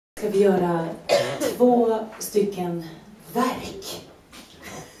ska vi göra 2 stycken verk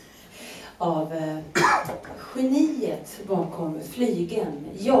av geniet bakom flygen,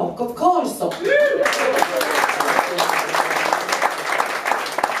 KARLZON.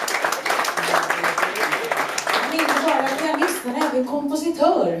 Han är inte bara pianist, han är även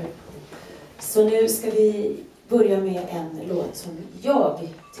kompositör. Så nu ska vi börja med en låt som jag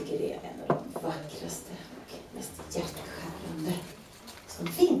tycker är en av de vackraste och mest hjärtskärande som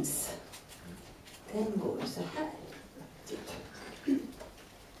finns. Den går så här.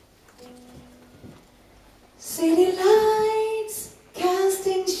 City lights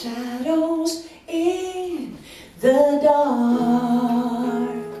casting shadows in the dark.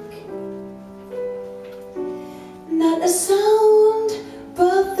 Not a sound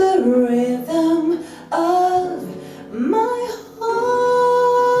but the rhythm of my heart.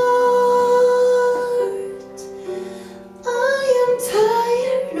 I am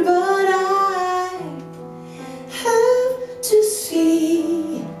tired but I have to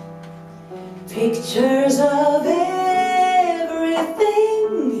see pictures of everything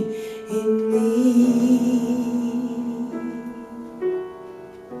in me.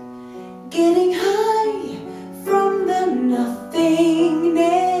 Getting high from the nothingness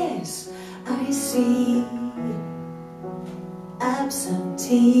I see.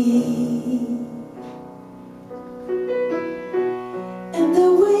 Absentee. And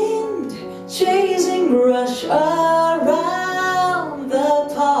the wind chasing rush around the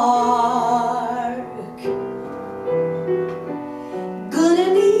park. Good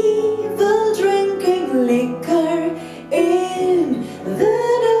and evil drinking liquor in the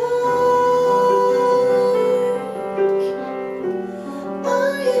dark. I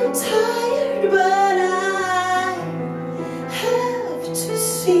am tired but I have to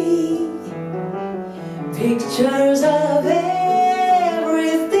see pictures of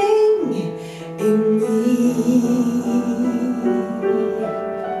everything in me.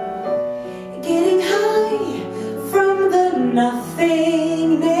 Getting high from the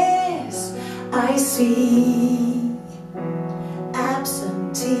nothingness I see.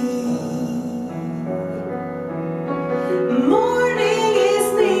 Absentee. Morning is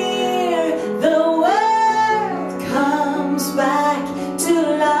near, the world comes back to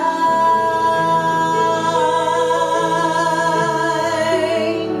life.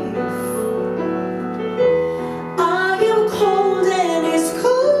 I am cold and it's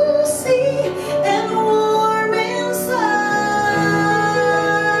cozy and warm inside.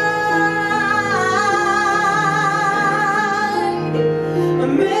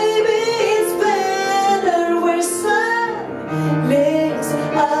 Maybe it's better where sun licks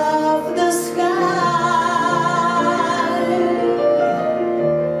off the sky.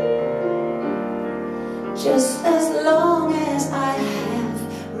 Just as long as I have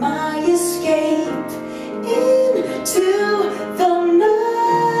my escape into the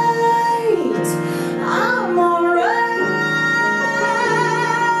night, I'm alright.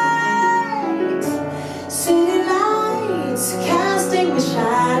 City lights casting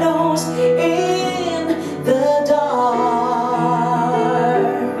shadows in the dark.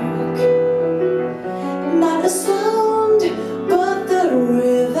 Not a sound but the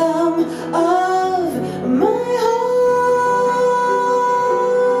rhythm of my heart.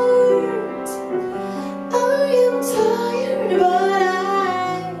 I am tired but I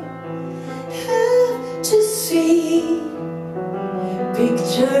have to see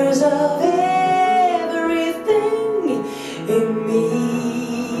pictures of everything in me.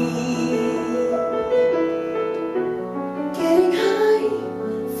 Getting high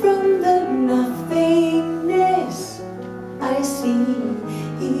from the nothingness I see.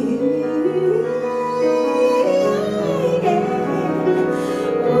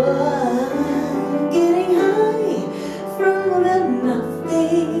 Getting high from the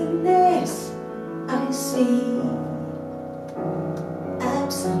nothingness I see.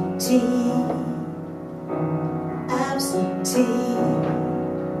 Absentee. Absentee.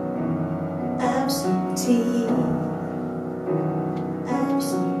 Absentee.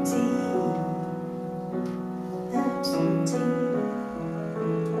 Absentee.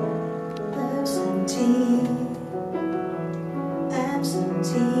 Absentee.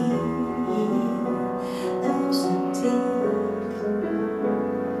 Absentee.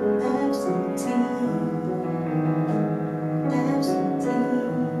 Absentee. Absentee.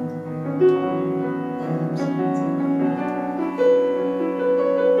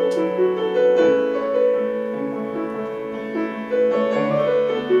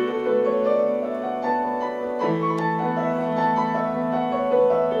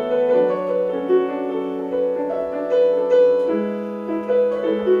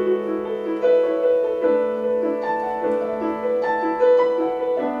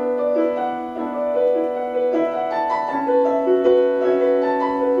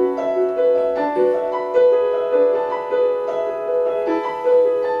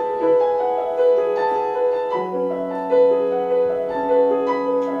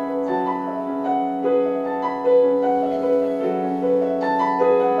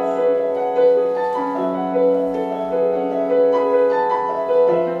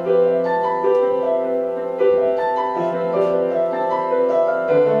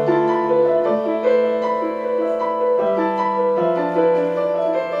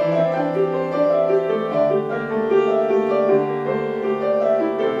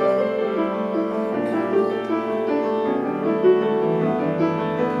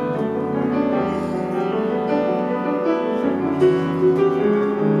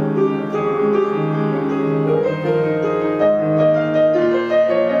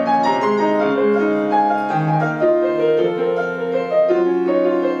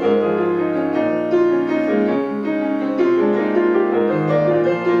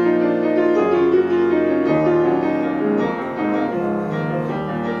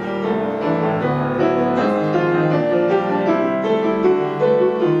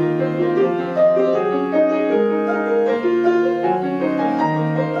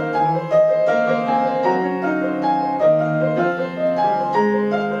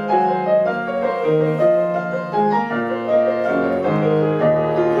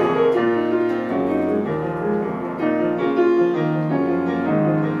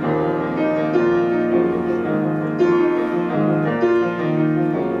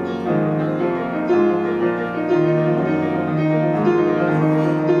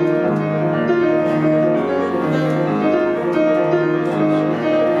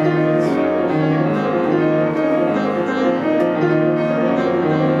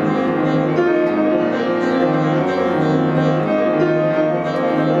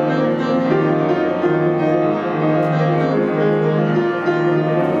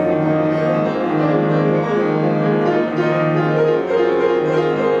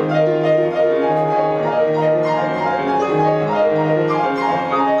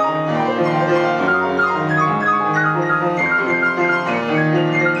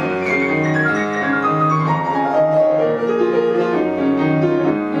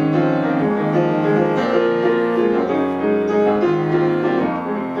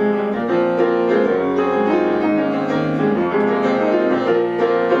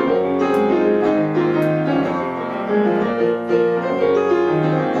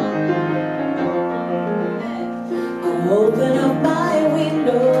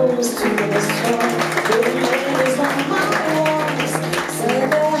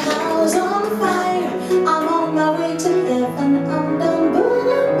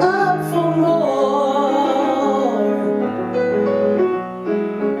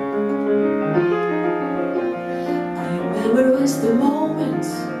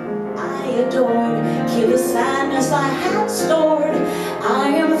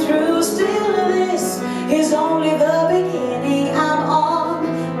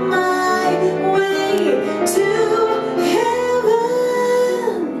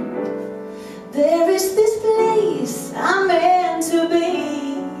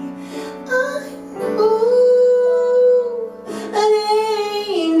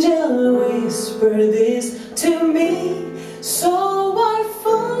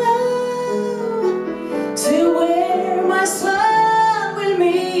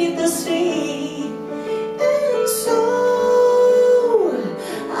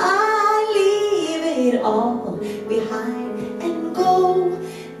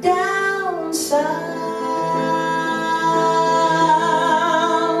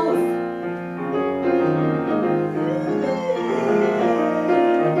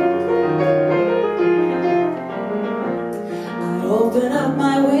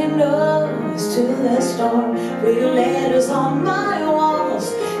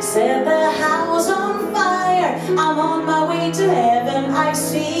 I'm on my way to heaven. I've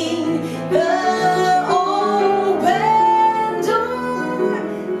seen the open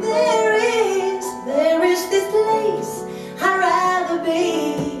door. There is this place I'd rather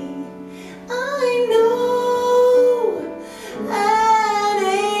be. I know an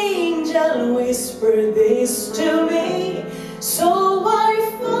angel whispered this to me, so I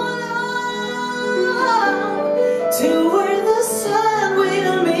follow to where the sun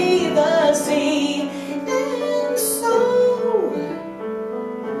will meet the sea. And so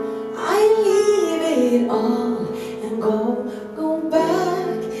I leave it all and go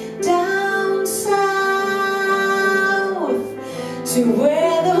back down south to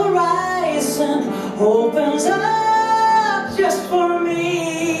where the horizon opens up just for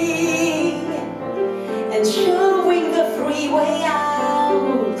me, and showing the freeway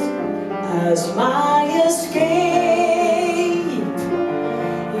out as my escape.